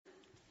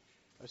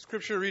Our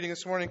scripture reading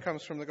this morning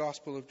comes from the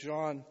Gospel of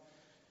John,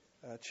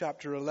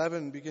 chapter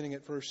 11, beginning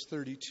at verse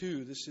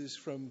 32. This is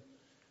from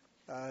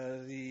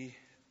the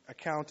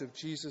account of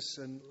Jesus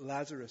and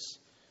Lazarus,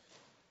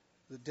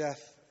 the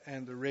death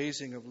and the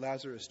raising of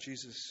Lazarus,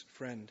 Jesus'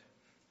 friend.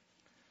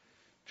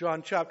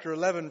 John chapter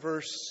 11,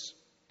 verse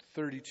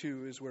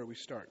 32 is where we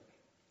start.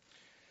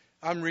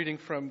 I'm reading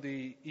from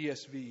the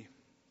ESV.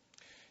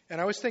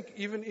 And I always think,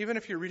 even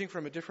if you're reading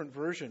from a different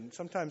version,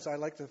 sometimes I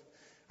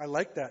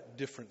like that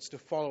difference, to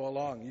follow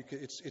along.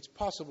 It's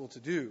possible to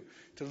do,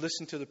 to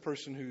listen to the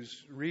person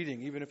who's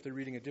reading, even if they're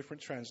reading a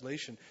different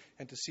translation,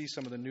 and to see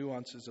some of the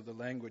nuances of the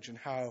language and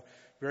how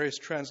various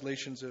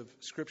translations of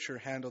Scripture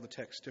handle the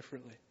text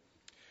differently.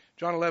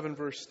 John 11,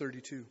 verse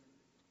 32.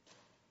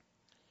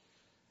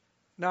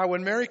 Now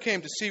when Mary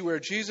came to see where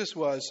Jesus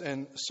was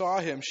and saw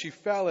him, she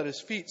fell at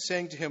his feet,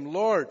 saying to him,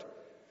 "Lord,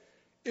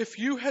 if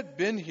you had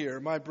been here,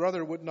 my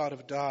brother would not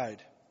have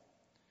died."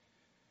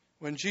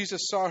 When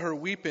Jesus saw her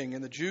weeping,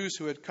 and the Jews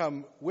who had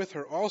come with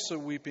her also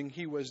weeping,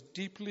 he was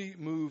deeply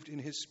moved in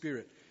his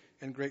spirit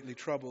and greatly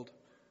troubled.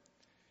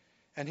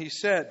 And he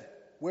said,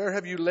 "Where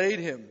have you laid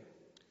him?"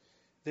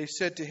 They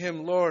said to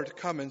him, "Lord,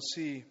 come and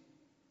see."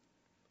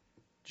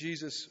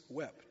 Jesus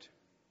wept.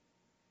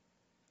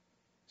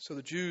 So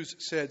the Jews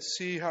said,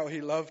 "See how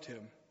he loved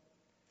him."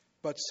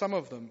 But some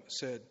of them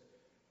said,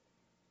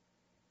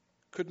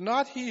 "Could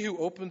not he who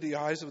opened the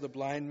eyes of the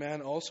blind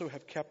man also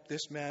have kept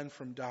this man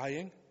from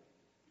dying?"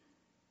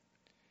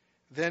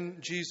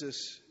 Then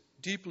Jesus,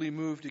 deeply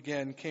moved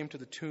again, came to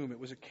the tomb. It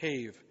was a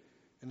cave,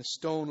 and a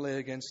stone lay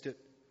against it.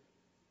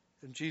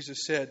 And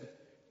Jesus said,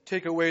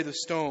 "Take away the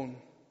stone."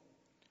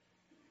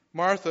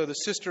 Martha, the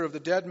sister of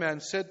the dead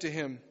man, said to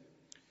him,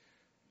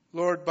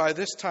 "Lord, by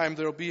this time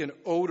there will be an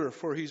odor,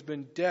 for he's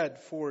been dead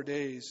 4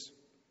 days."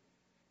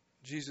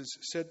 Jesus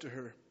said to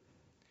her,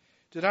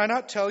 "Did I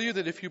not tell you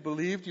that if you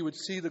believed, you would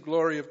see the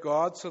glory of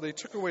God?" So they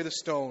took away the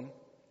stone.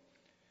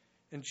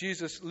 And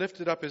Jesus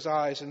lifted up his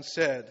eyes and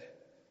said,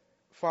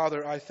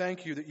 "Father, I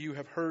thank you that you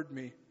have heard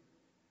me.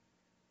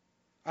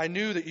 I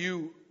knew that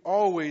you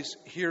always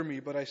hear me,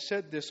 but I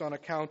said this on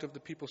account of the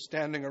people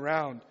standing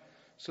around,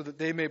 so that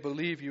they may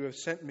believe you have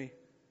sent me."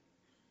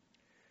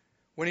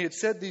 When he had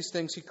said these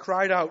things, he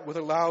cried out with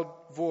a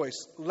loud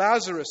voice,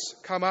 "Lazarus,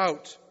 come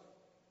out!"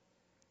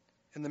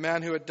 And the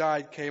man who had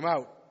died came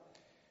out,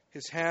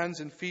 his hands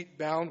and feet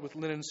bound with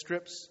linen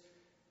strips,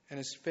 and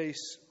his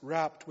face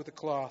wrapped with a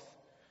cloth.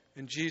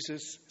 And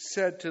Jesus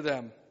said to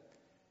them,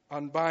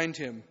 "Unbind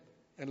him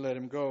and let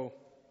him go."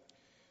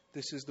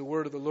 This is the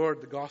word of the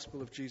Lord, the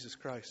gospel of Jesus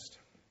Christ.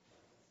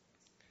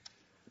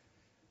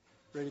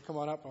 Ready to come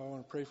on up? I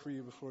want to pray for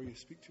you before you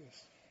speak to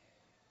us.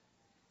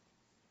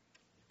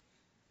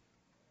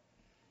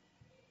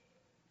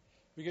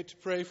 We get to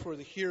pray for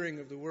the hearing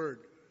of the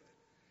word.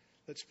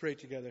 Let's pray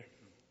together.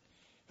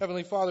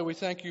 Heavenly Father, we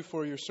thank you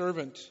for your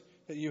servant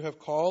that you have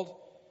called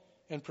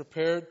and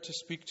prepared to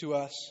speak to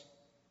us.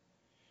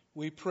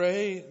 We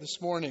pray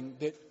this morning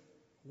that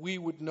we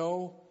would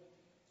know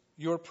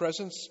your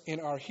presence in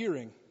our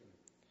hearing.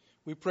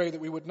 We pray that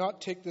we would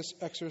not take this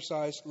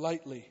exercise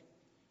lightly.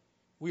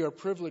 We are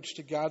privileged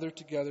to gather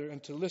together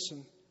and to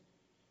listen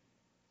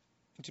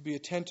and to be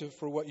attentive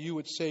for what you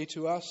would say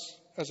to us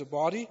as a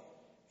body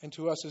and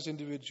to us as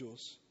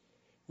individuals.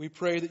 We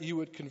pray that you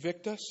would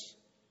convict us.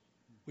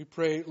 We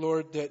pray,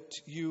 Lord,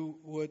 that you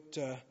would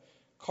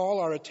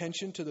call our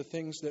attention to the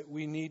things that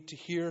we need to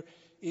hear,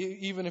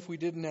 even if we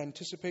didn't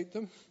anticipate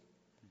them,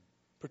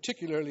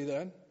 particularly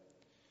then.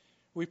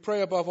 We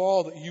pray above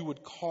all that you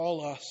would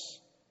call us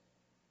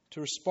to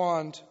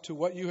respond to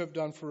what you have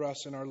done for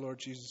us in our Lord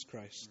Jesus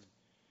Christ.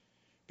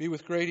 Be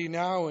with Grady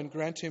now and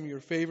grant him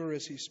your favor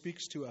as he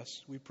speaks to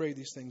us. We pray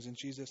these things in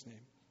Jesus'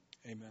 name.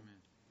 Amen.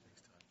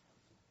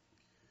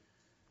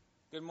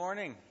 Good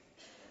morning.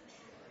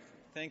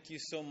 Thank you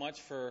so much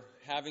for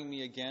having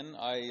me again.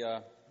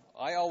 I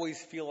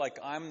always feel like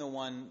I'm the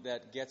one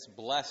that gets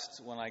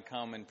blessed when I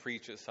come and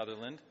preach at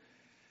Sutherland.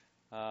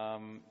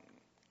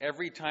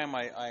 Every time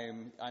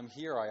I'm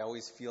here, I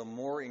always feel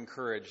more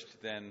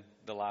encouraged than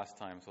the last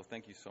time. So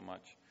thank you so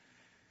much.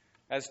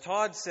 As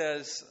Todd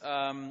says,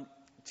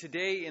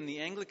 today in the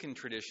Anglican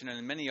tradition and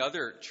in many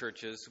other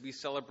churches, we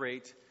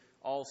celebrate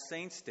All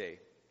Saints' Day.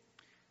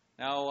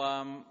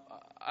 Now,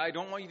 I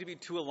don't want you to be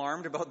too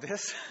alarmed about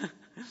this.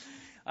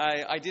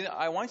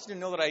 I want you to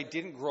know that I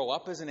didn't grow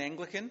up as an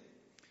Anglican.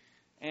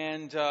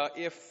 And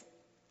if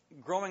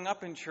growing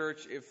up in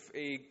church, if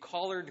a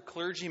collared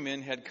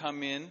clergyman had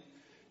come in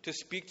to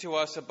speak to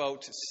us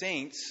about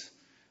saints,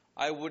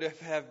 I would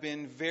have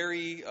been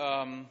very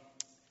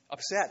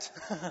upset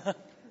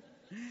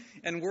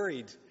and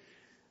worried.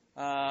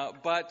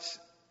 But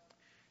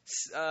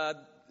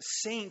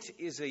saint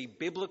is a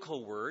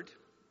biblical word,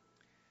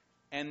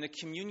 and the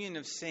communion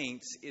of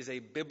saints is a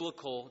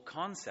biblical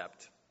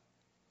concept.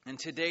 And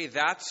today,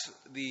 that's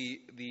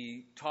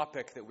the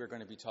topic that we're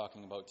going to be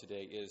talking about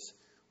today is,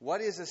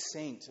 what is a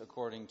saint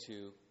according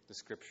to the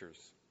Scriptures?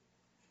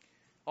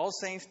 All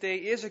Saints' Day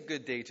is a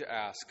good day to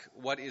ask,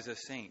 what is a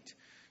saint?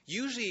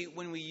 Usually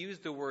when we use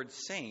the word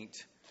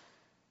saint,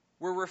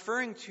 we're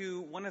referring to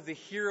one of the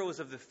heroes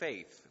of the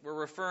faith. We're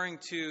referring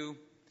to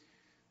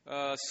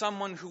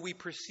someone who we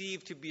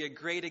perceive to be a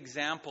great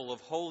example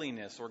of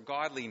holiness or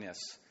godliness.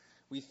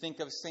 We think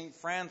of St.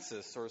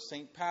 Francis or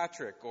St.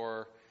 Patrick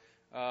or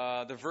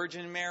the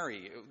Virgin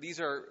Mary.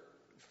 These are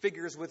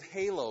figures with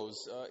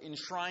halos,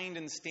 enshrined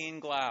in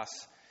stained glass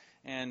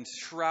and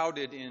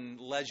shrouded in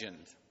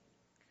legend.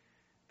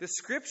 The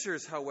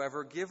Scriptures,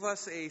 however, give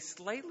us a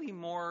slightly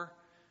more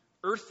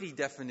earthy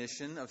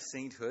definition of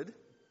sainthood.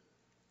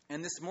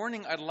 And this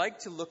morning I'd like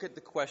to look at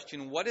the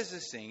question, what is a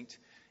saint,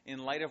 in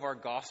light of our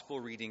gospel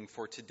reading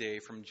for today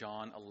from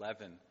John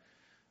 11.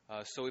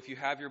 So if you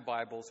have your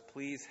Bibles,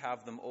 please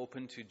have them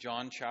open to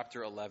John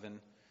chapter 11,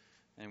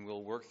 and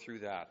we'll work through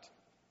that.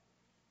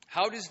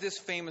 How does this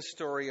famous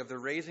story of the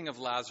raising of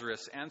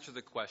Lazarus answer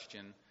the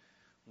question,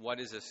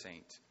 what is a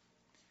saint?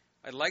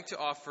 I'd like to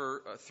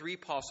offer three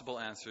possible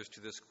answers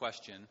to this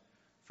question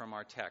from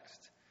our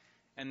text.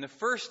 And the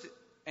first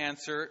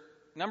answer,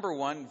 number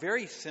one,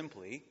 very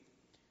simply,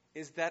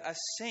 is that a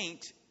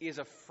saint is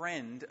a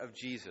friend of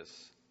Jesus.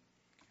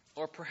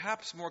 Or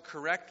perhaps more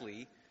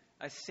correctly,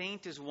 a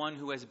saint is one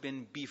who has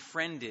been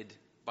befriended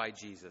by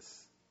Jesus.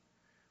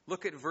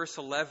 Look at verse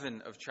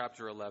 11 of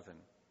chapter 11.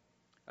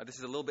 This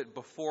is a little bit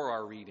before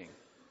our reading.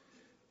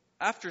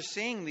 After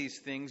saying these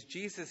things,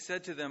 Jesus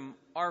said to them,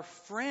 "Our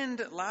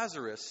friend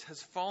Lazarus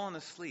has fallen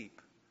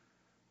asleep,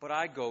 but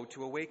I go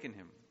to awaken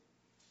him."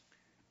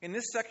 In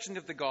this section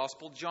of the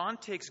gospel, John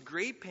takes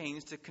great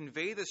pains to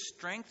convey the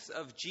strengths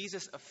of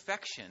Jesus'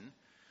 affection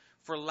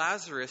for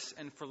Lazarus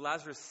and for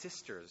Lazarus'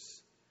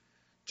 sisters.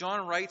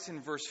 John writes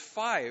in verse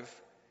 5,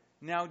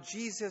 "Now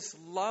Jesus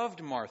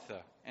loved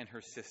Martha and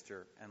her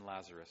sister and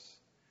Lazarus."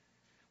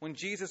 When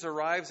Jesus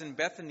arrives in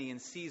Bethany and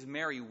sees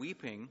Mary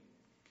weeping,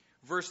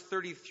 verse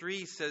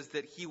 33 says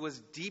that he was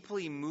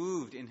deeply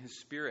moved in his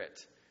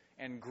spirit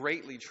and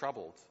greatly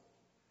troubled.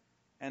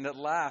 And at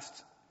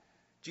last,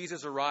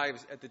 Jesus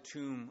arrives at the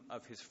tomb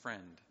of his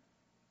friend.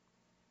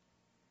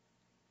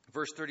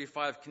 Verse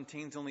 35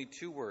 contains only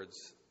two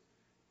words: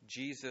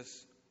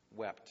 Jesus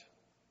wept.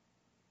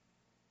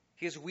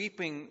 His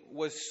weeping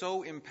was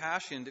so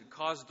impassioned it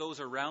caused those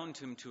around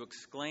him to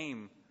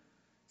exclaim,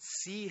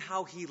 "See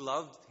how he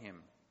loved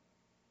him."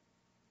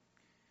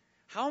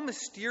 How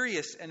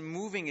mysterious and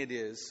moving it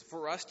is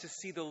for us to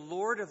see the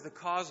Lord of the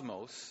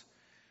cosmos,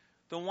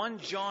 the one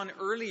John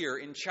earlier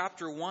in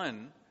chapter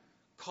 1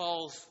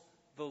 calls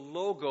the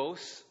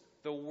Logos,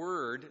 the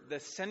Word,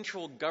 the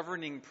central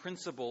governing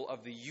principle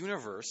of the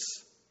universe,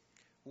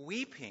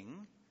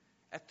 weeping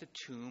at the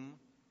tomb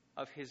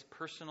of his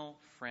personal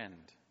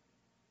friend.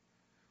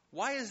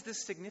 Why is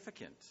this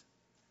significant?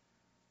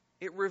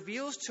 It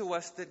reveals to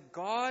us that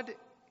God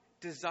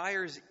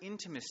desires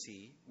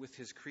intimacy with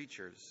his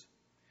creatures.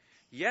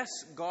 Yes,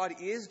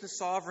 God is the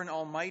sovereign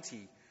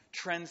Almighty,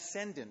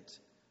 transcendent,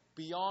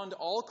 beyond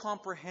all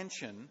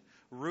comprehension,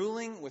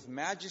 ruling with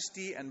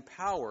majesty and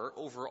power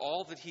over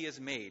all that he has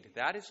made.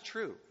 That is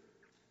true.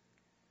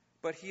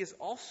 But he is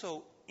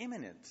also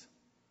immanent,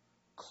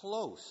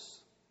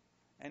 close,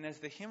 and as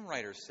the hymn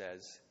writer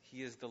says,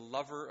 he is the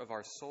lover of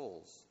our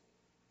souls.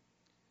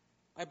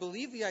 I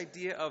believe the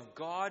idea of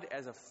God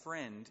as a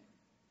friend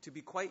to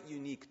be quite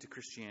unique to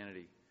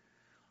Christianity.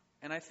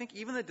 And I think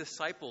even the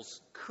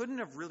disciples couldn't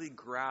have really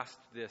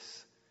grasped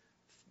this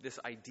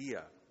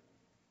idea.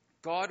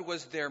 God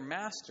was their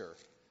master,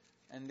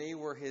 and they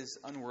were his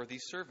unworthy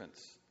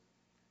servants.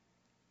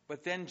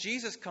 But then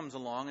Jesus comes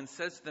along and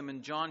says to them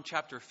in John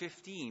chapter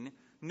 15,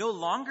 "No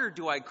longer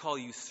do I call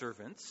you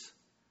servants,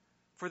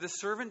 for the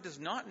servant does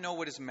not know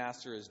what his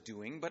master is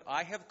doing, but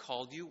I have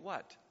called you"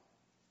 what?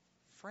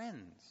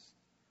 Friends.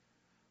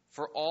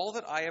 "For all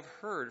that I have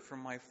heard from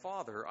my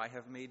Father I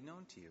have made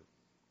known to you."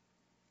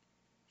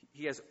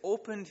 He has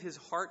opened his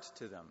heart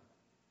to them.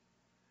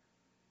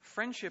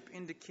 Friendship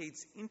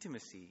indicates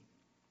intimacy,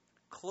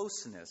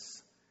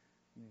 closeness,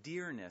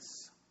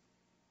 dearness.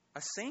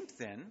 A saint,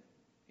 then,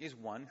 is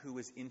one who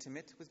is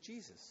intimate with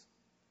Jesus.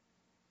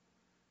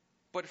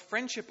 But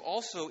friendship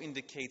also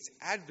indicates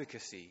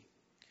advocacy.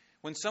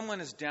 When someone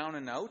is down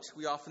and out,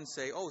 we often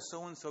say, "Oh,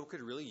 so-and-so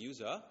could really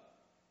use a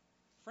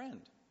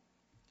friend."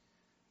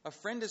 A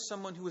friend is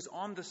someone who is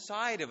on the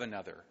side of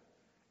another,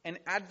 an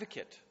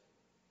advocate.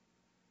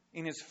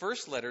 In his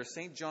first letter,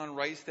 St. John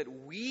writes that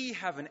we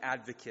have an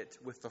advocate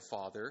with the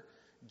Father,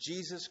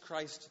 Jesus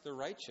Christ the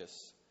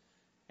righteous.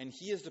 And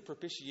he is the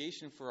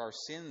propitiation for our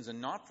sins,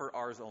 and not for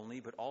ours only,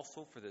 but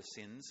also for the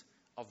sins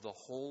of the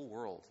whole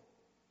world.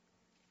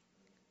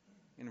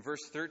 In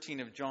verse 13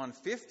 of John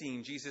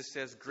 15, Jesus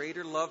says,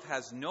 "Greater love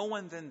has no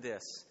one than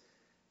this,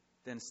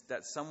 than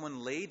that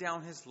someone lay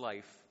down his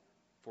life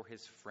for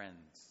his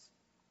friends."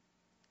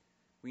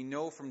 We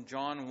know from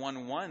John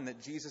 1:1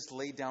 that Jesus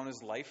laid down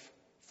his life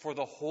for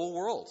the whole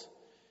world.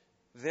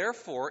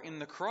 Therefore, in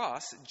the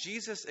cross,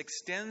 Jesus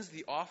extends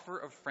the offer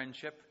of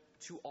friendship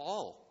to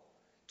all,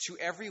 to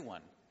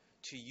everyone,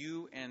 to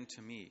you and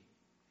to me.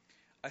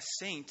 A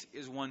saint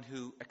is one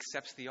who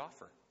accepts the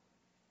offer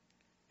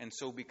and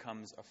so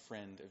becomes a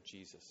friend of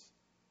Jesus.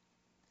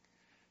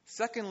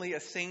 Secondly,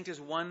 a saint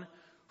is one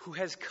who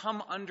has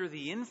come under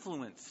the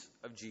influence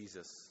of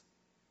Jesus.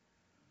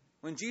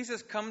 When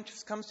Jesus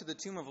comes to the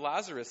tomb of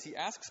Lazarus, he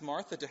asks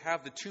Martha to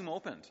have the tomb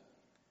opened.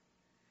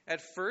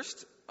 At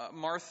first,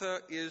 Martha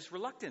is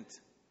reluctant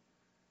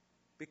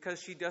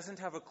because she doesn't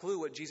have a clue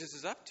what Jesus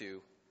is up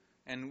to,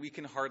 and we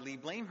can hardly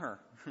blame her.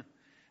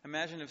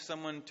 Imagine if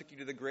someone took you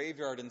to the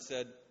graveyard and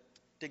said,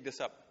 dig this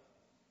up.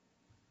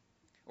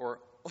 Or,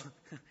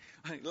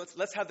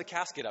 let's have the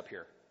casket up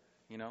here,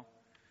 you know.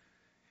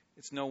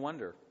 It's no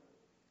wonder.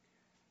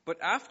 But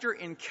after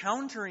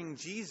encountering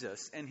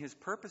Jesus and his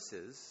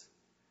purposes,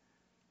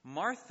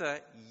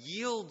 Martha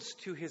yields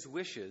to his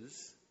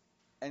wishes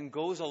and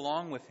goes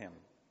along with him.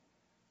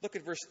 Look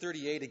at verse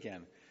 38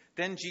 again.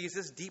 Then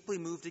Jesus, deeply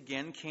moved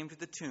again, came to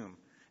the tomb.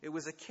 It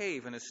was a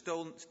cave, and a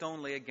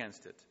stone lay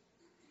against it.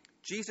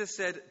 Jesus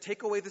said,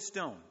 "Take away the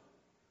stone."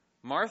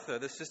 Martha,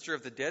 the sister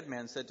of the dead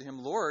man, said to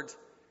him, "Lord,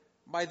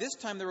 by this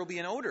time there will be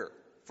an odor,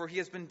 for he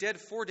has been dead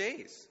 4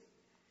 days."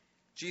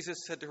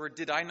 Jesus said to her,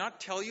 "Did I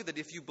not tell you that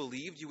if you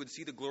believed, you would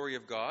see the glory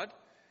of God?"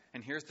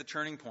 And here's the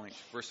turning point,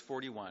 verse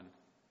 41.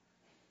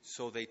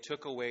 So they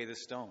took away the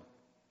stone.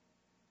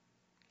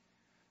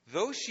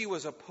 Though she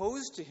was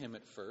opposed to him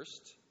at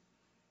first,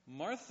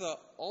 Martha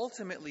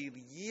ultimately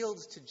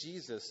yields to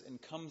Jesus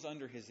and comes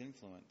under his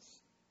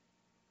influence.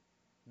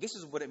 This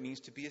is what it means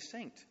to be a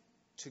saint,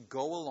 to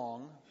go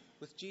along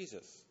with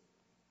Jesus.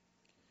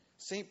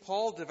 St.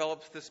 Paul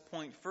develops this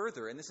point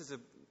further, and this is a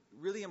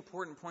really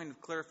important point of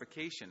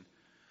clarification.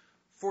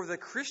 For the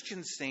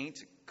Christian saint,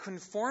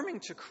 conforming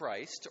to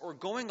Christ or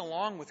going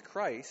along with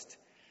Christ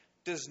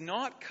does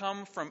not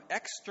come from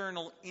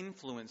external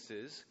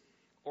influences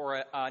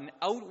or an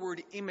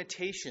outward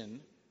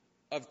imitation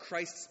of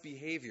Christ's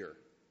behavior.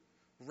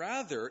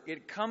 Rather,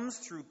 it comes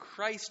through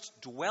Christ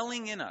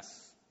dwelling in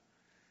us.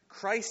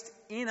 Christ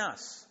in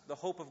us, the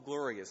hope of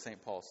glory, as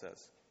St. Paul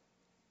says.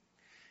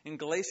 In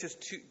Galatians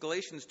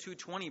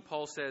 2:20,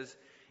 Paul says,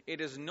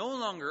 "It is no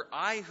longer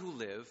I who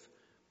live,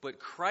 but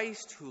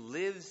Christ who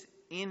lives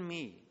in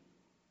me."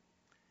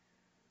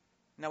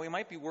 Now, we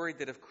might be worried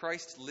that if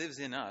Christ lives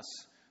in us,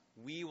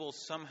 we will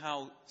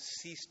somehow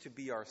cease to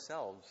be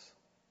ourselves.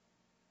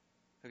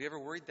 Have you ever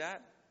worried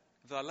that?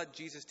 If I let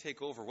Jesus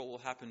take over, what will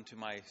happen to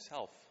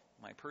myself,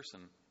 my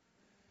person?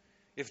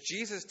 If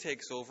Jesus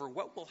takes over,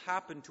 what will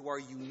happen to our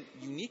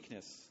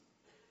uniqueness?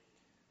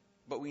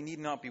 But we need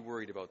not be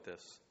worried about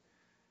this.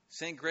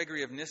 St.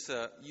 Gregory of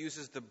Nyssa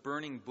uses the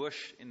burning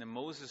bush in the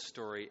Moses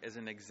story as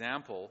an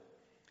example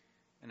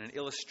and an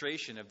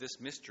illustration of this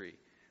mystery.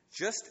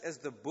 Just as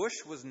the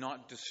bush was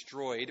not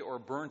destroyed or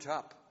burnt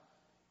up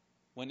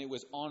when it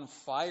was on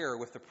fire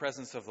with the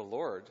presence of the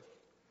Lord,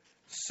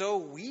 so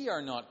we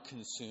are not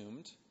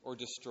consumed or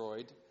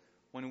destroyed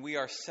when we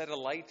are set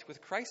alight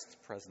with Christ's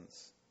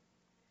presence.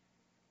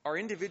 Our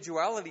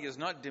individuality is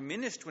not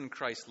diminished when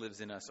Christ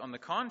lives in us. On the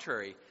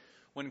contrary,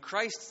 when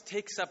Christ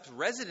takes up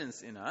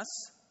residence in us,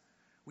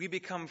 we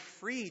become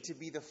free to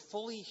be the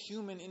fully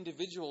human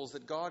individuals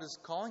that God is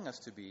calling us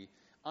to be,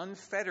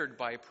 unfettered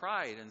by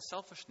pride and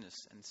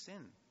selfishness and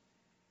sin.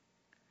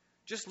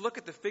 Just look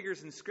at the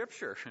figures in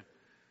Scripture.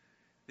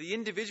 The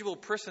individual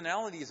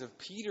personalities of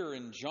Peter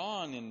and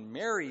John and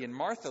Mary and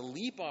Martha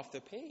leap off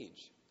the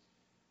page.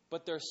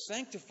 But they're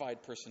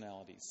sanctified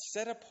personalities,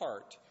 set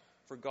apart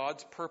for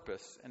God's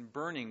purpose and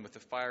burning with the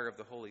fire of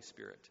the Holy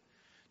Spirit.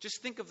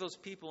 Just think of those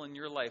people in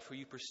your life who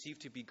you perceive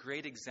to be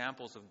great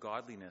examples of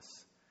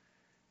godliness.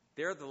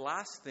 They're the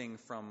last thing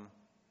from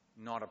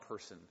not a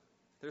person.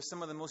 They're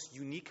some of the most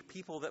unique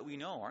people that we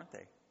know, aren't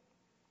they?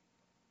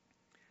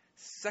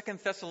 2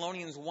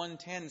 Thessalonians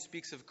 1:10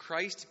 speaks of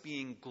Christ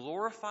being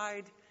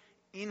glorified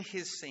in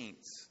his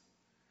saints.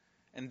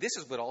 And this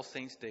is what All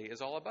Saints' Day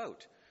is all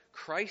about.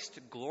 Christ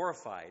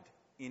glorified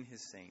in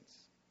his saints.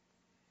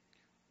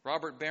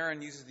 Robert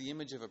Barron uses the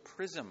image of a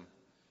prism.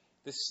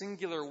 The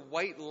singular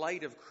white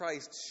light of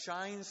Christ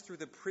shines through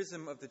the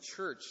prism of the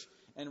church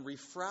and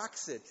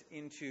refracts it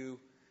into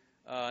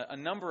a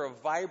number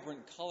of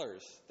vibrant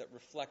colors that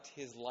reflect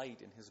his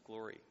light and his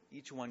glory,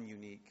 each one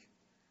unique.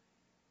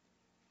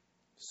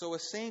 So a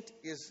saint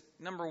is,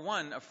 number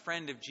one, a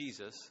friend of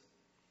Jesus.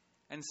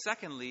 And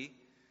secondly,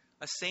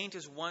 a saint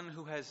is one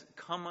who has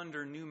come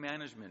under new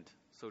management,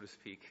 so to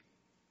speak.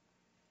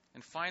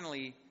 And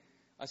finally,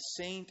 a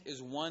saint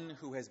is one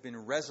who has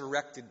been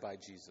resurrected by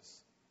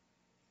Jesus.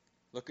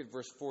 Look at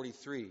verse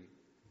 43.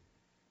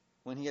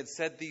 When he had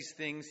said these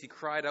things, he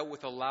cried out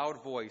with a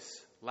loud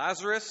voice,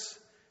 "Lazarus,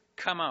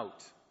 come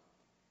out."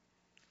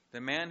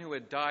 The man who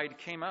had died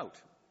came out,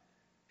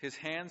 his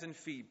hands and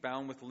feet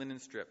bound with linen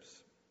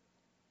strips,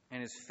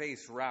 and his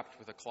face wrapped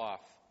with a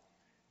cloth.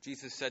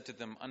 Jesus said to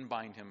them,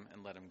 "Unbind him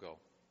and let him go."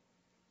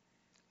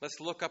 Let's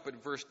look up at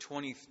verse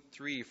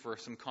 23 for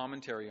some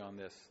commentary on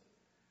this.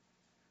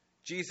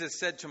 Jesus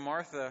said to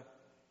Martha,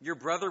 "Your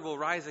brother will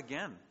rise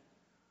again."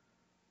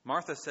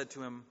 Martha said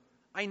to him,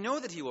 "I know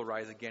that he will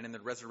rise again in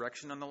the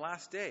resurrection on the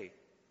last day."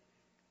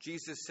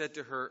 Jesus said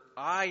to her,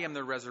 "I am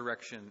the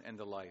resurrection and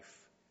the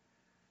life.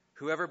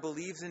 Whoever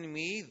believes in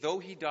me, though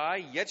he die,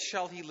 yet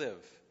shall he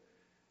live.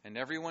 And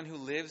everyone who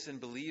lives and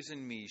believes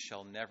in me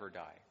shall never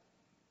die."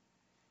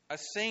 A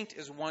saint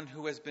is one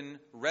who has been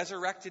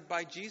resurrected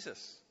by Jesus.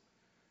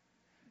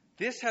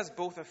 This has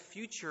both a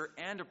future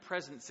and a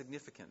present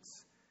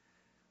significance.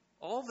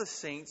 All the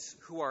saints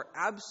who are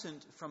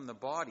absent from the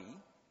body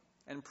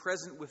and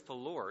present with the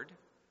Lord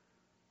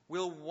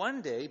will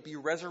one day be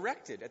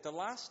resurrected at the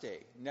last day,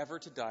 never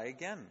to die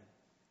again.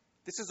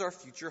 This is our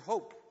future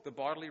hope, the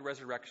bodily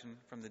resurrection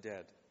from the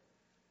dead.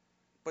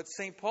 But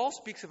St. Paul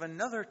speaks of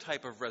another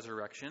type of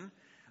resurrection,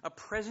 a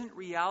present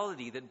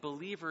reality that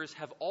believers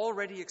have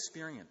already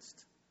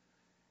experienced.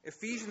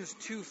 Ephesians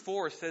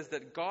 2:4 says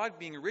that God,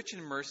 being rich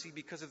in mercy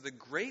because of the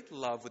great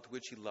love with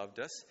which he loved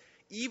us,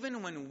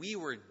 even when we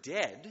were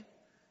dead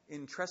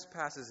in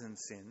trespasses and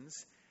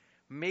sins,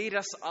 made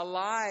us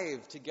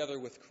alive together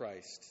with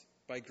Christ.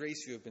 By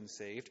grace you have been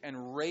saved,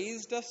 and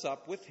raised us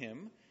up with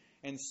him,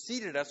 and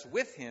seated us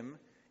with him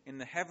in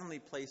the heavenly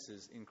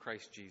places in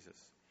Christ Jesus.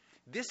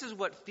 This is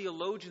what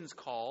theologians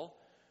call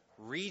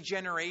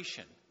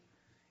regeneration.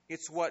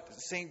 It's what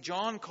St.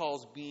 John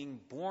calls being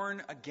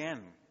born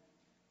again.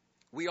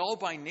 We all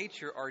by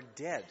nature are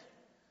dead.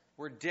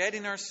 We're dead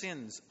in our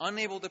sins,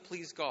 unable to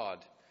please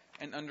God,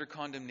 and under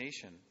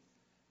condemnation.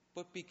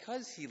 But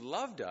because he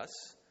loved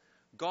us,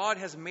 God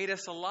has made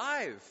us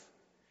alive.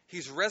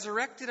 He's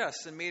resurrected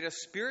us and made us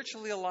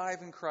spiritually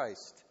alive in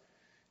Christ,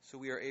 so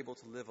we are able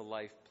to live a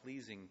life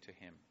pleasing to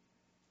him.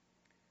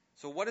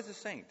 So what is a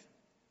saint?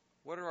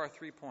 What are our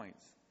 3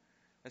 points?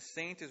 A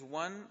saint is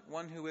one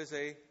who is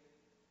a,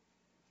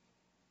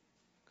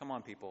 come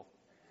on people,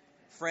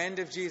 friend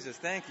of Jesus.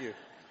 Thank you.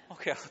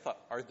 Okay, I thought,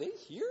 are they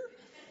here?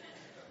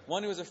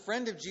 One who is a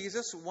friend of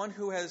Jesus, one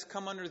who has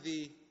come under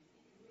the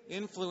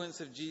influence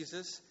of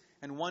Jesus,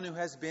 and one who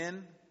has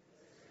been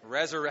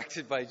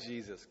resurrected by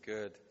Jesus.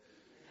 Good.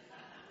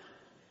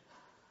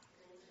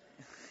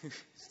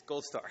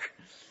 Gold star.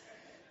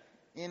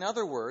 In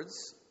other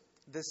words,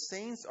 the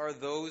saints are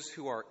those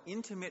who are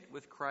intimate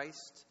with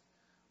Christ,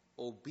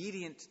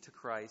 obedient to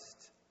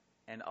Christ,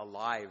 and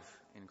alive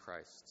in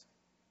Christ.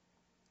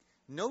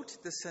 Note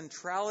the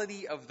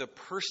centrality of the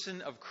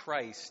person of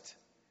Christ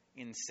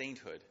in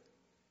sainthood.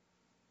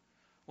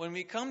 When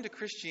we come to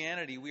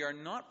Christianity, we are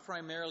not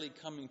primarily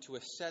coming to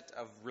a set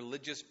of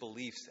religious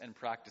beliefs and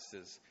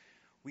practices.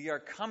 We are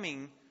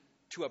coming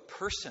to a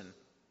person,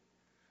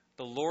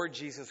 the Lord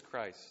Jesus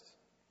Christ.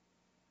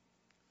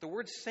 The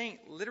word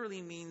saint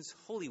literally means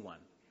holy one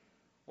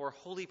or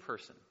holy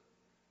person.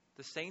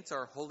 The saints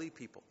are holy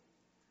people.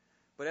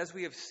 But as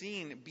we have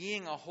seen,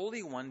 being a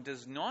holy one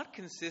does not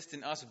consist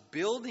in us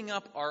building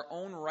up our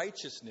own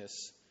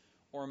righteousness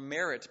or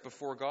merit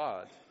before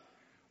God.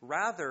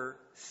 Rather,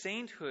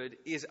 sainthood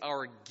is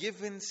our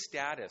given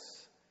status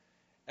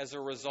as a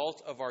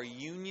result of our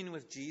union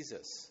with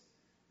Jesus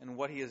and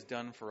what he has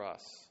done for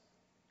us.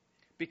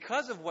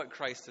 Because of what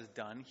Christ has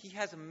done, he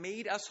has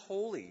made us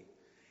holy,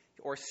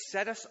 or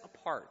set us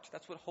apart.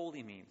 That's what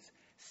holy means.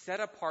 Set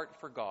apart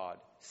for God,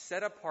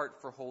 set apart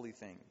for holy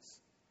things.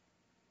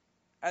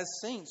 As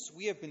saints,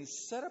 we have been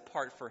set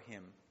apart for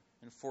him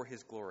and for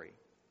his glory.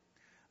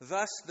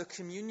 Thus, the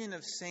communion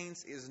of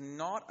saints is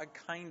not a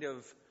kind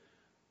of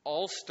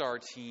all-star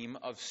team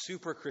of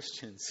super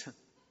Christians.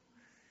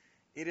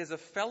 It is a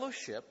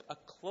fellowship, a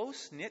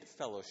close-knit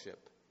fellowship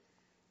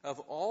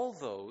of all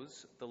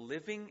those, the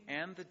living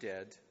and the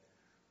dead,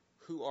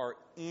 who are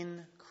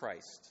in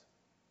Christ.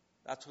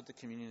 That's what the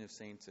communion of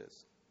saints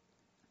is.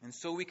 And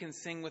so we can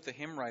sing with the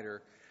hymn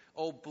writer,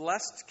 "O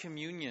blessed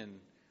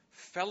communion,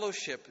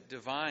 fellowship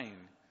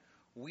divine,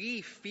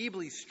 we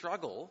feebly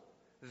struggle,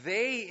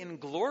 they in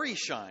glory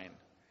shine,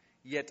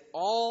 yet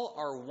all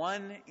are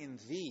one in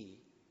thee,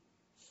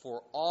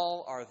 for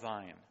all are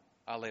thine.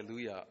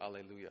 Alleluia,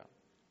 alleluia."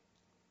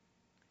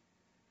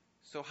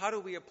 So how do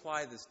we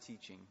apply this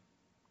teaching?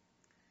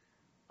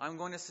 I'm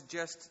going to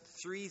suggest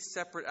 3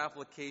 separate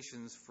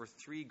applications for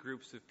 3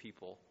 groups of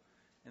people,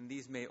 and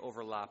these may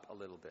overlap a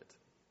little bit.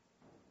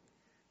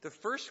 The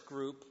first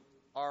group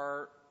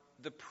are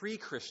the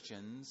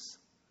pre-Christians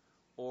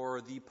or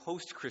the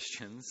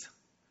post-Christians.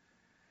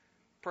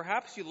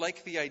 Perhaps you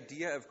like the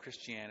idea of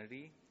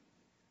Christianity.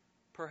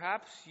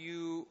 Perhaps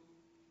you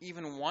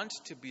even want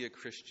to be a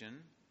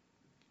Christian,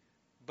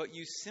 but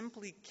you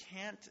simply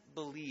can't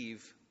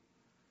believe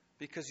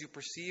because you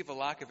perceive a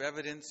lack of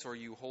evidence, or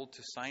you hold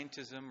to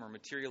scientism or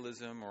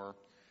materialism or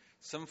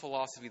some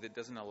philosophy that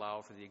doesn't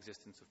allow for the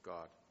existence of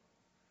God.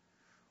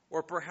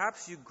 Or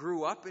perhaps you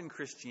grew up in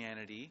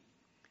Christianity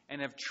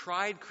and have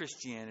tried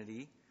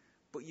Christianity,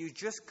 but you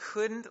just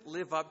couldn't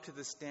live up to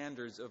the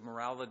standards of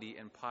morality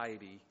and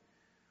piety.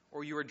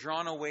 Or you were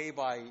drawn away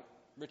by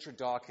Richard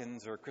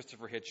Dawkins or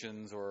Christopher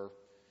Hitchens or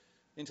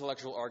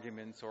intellectual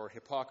arguments or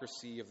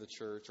hypocrisy of the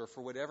church, or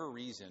for whatever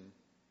reason,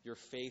 your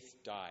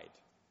faith died.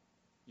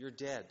 You're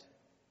dead.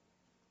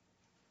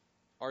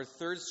 Our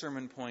third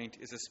sermon point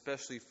is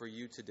especially for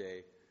you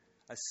today.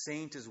 A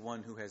saint is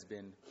one who has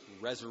been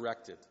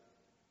resurrected.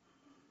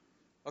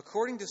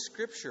 According to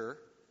Scripture,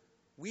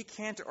 we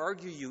can't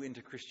argue you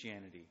into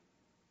Christianity.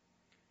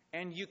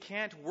 And you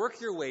can't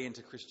work your way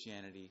into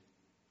Christianity.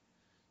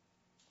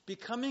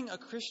 Becoming a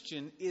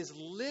Christian is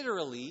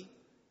literally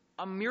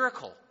a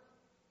miracle.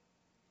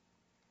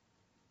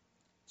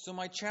 So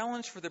my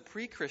challenge for the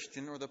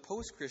pre-Christian or the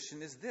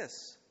post-Christian is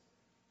this: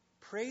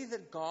 pray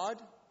that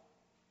God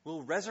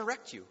will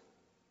resurrect you,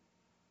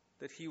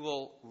 that he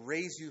will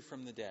raise you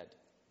from the dead.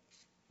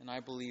 And I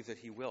believe that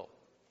he will.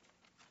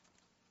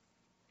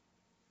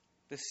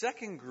 The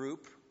second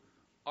group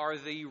are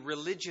the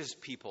religious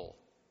people.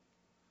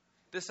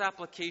 This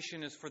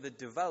application is for the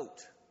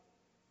devout,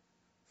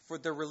 for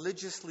the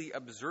religiously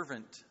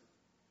observant,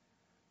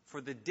 for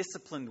the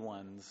disciplined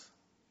ones,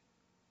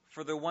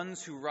 for the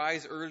ones who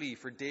rise early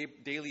for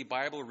daily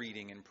Bible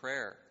reading and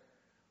prayer,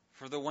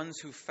 for the ones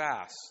who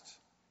fast.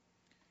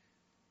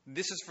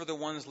 This is for the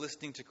ones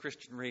listening to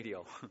Christian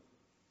radio.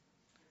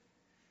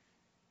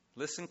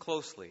 Listen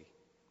closely.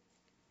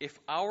 If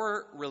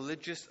our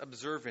religious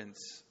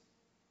observance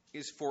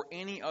is for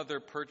any other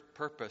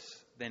purpose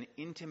than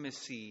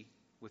intimacy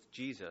with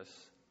Jesus,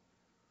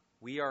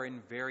 we are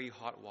in very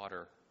hot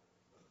water.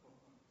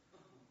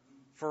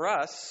 For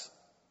us,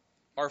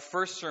 our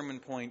first sermon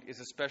point is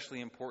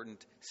especially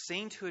important.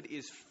 Sainthood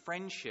is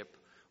friendship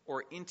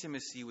or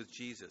intimacy with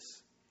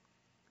Jesus.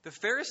 The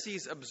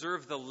Pharisees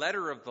observed the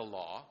letter of the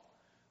law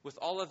with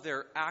all of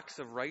their acts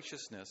of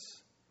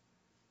righteousness,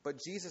 but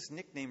Jesus'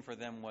 nickname for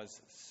them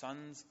was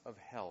sons of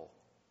hell.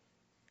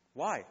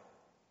 Why?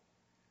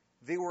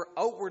 They were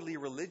outwardly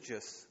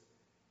religious,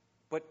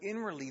 but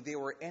inwardly they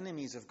were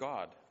enemies of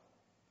God.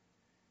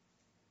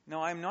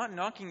 Now, I'm not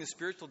knocking the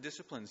spiritual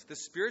disciplines. The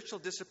spiritual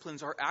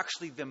disciplines are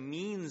actually the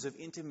means of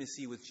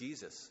intimacy with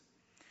Jesus.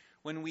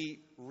 When we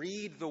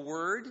read the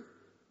Word,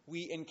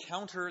 we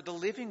encounter the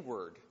living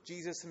Word,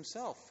 Jesus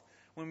himself.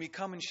 When we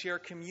come and share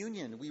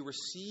communion, we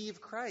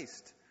receive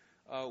Christ.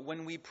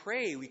 When we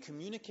pray, we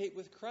communicate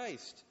with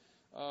Christ.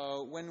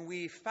 When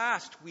we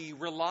fast, we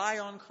rely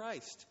on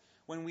Christ.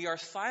 When we are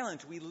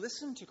silent, we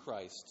listen to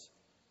Christ.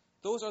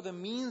 Those are the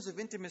means of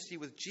intimacy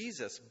with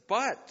Jesus.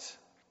 But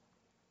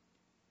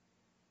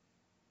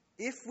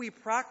if we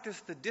practice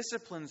the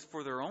disciplines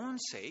for their own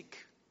sake,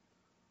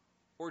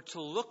 or to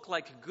look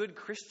like good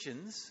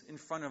Christians in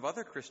front of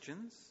other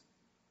Christians,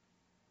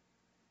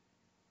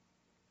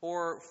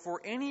 or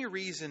for any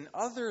reason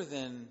other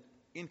than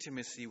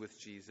intimacy with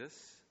Jesus,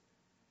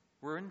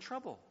 we're in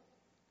trouble.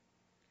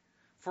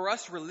 For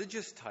us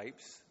religious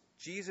types,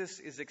 Jesus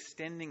is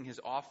extending his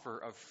offer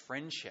of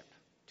friendship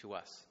to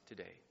us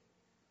today.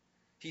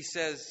 He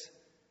says,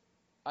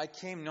 I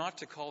came not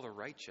to call the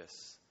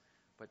righteous,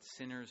 but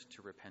sinners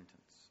to repentance.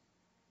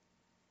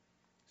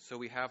 So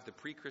we have the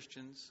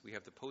pre-Christians, we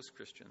have the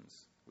post-Christians,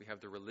 we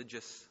have the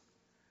religious,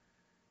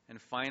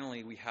 and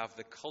finally we have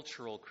the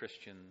cultural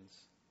Christians.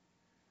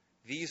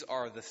 These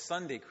are the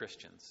Sunday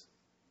Christians.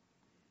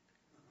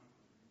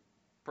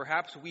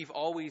 Perhaps we've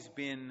always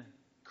been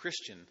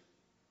Christian.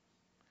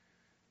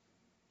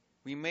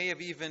 We may have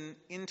even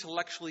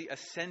intellectually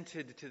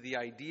assented to the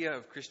idea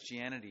of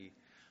Christianity,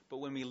 but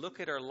when we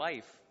look at our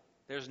life,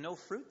 there's no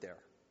fruit there.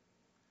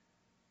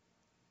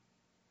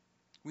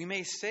 We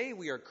may say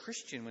we are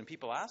Christian when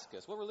people ask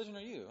us, what religion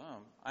are you? Oh,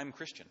 I'm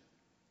Christian.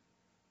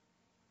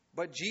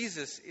 But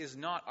Jesus is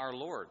not our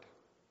Lord.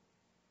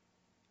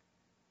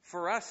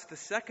 For us, the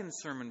second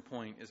sermon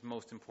point is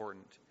most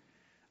important.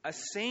 A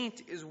saint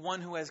is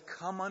one who has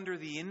come under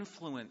the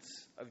influence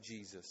of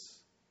Jesus,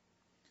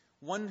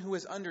 one who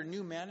is under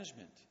new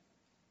management.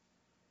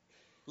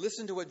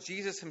 Listen to what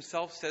Jesus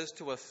himself says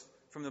to us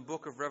from the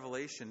book of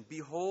Revelation.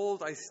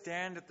 Behold, I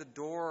stand at the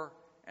door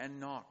and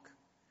knock.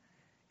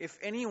 If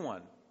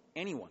anyone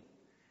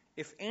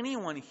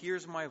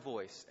hears my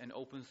voice and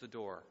opens the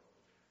door,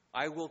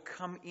 I will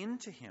come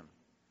into him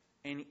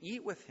and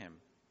eat with him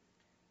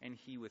and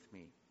he with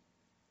me.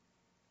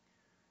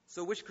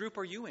 So which group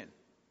are you in?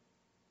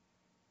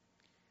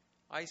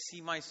 I see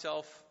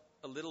myself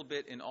a little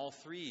bit in all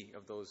three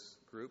of those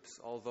groups,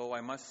 although I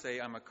must say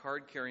I'm a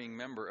card-carrying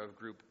member of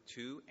Group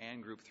 2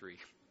 and Group 3.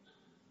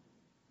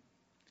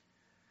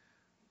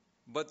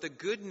 But the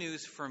good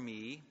news for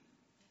me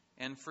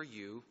and for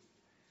you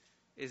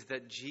is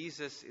that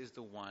Jesus is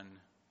the one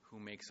who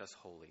makes us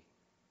holy.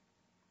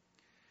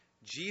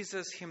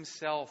 Jesus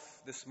himself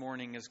this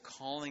morning is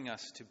calling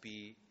us to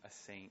be a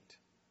saint,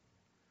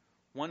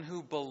 one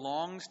who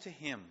belongs to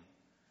him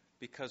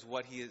because of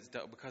what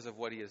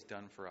he has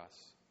done for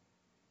us.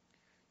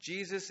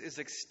 Jesus is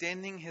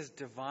extending his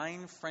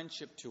divine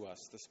friendship to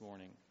us this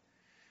morning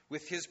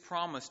with his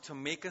promise to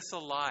make us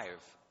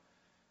alive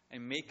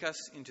and make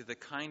us into the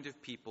kind of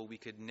people we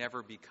could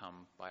never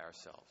become by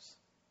ourselves.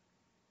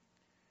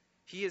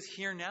 He is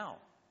here now,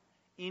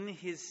 in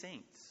his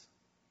saints,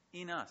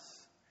 in us.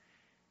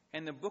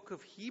 And the book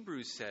of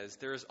Hebrews says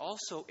there is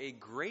also a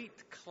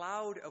great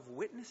cloud of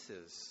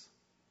witnesses,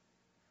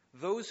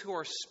 those who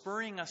are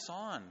spurring us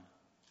on,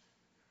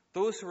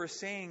 those who are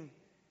saying,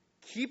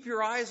 keep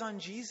your eyes on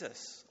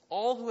Jesus,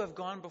 all who have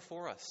gone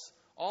before us,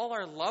 all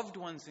our loved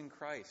ones in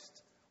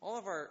Christ, all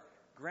of our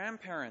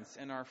grandparents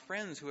and our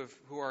friends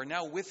who are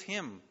now with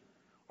him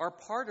are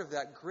part of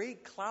that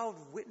great cloud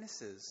of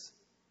witnesses.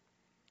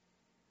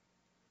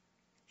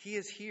 He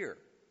is here.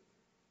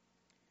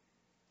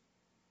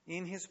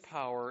 In his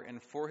power and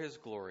for his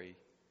glory,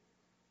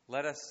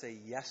 let us say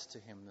yes to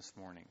him this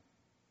morning.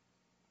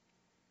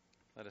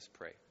 Let us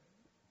pray.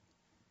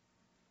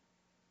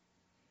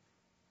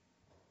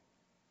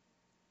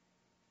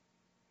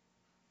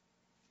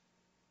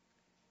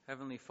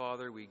 Heavenly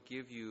Father, we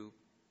give you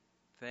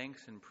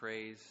thanks and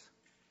praise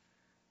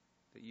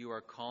that you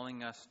are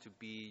calling us to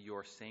be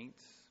your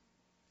saints.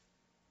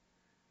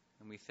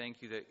 And we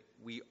thank you that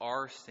we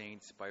are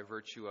saints by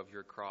virtue of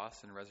your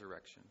cross and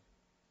resurrection.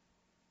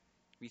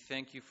 We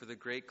thank you for the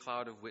great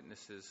cloud of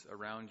witnesses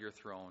around your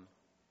throne.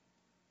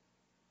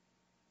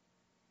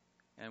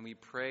 And we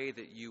pray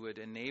that you would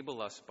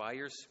enable us by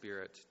your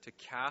Spirit to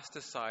cast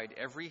aside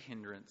every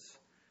hindrance,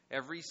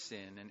 every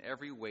sin, and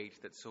every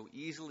weight that so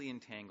easily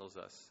entangles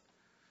us,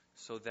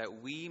 so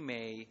that we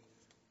may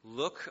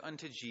look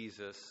unto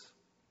Jesus,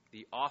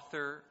 the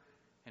author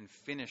and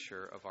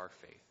finisher of our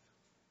faith.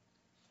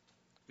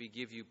 We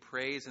give you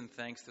praise and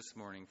thanks this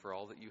morning for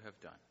all that you have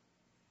done.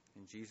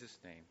 In Jesus'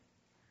 name,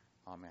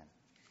 amen.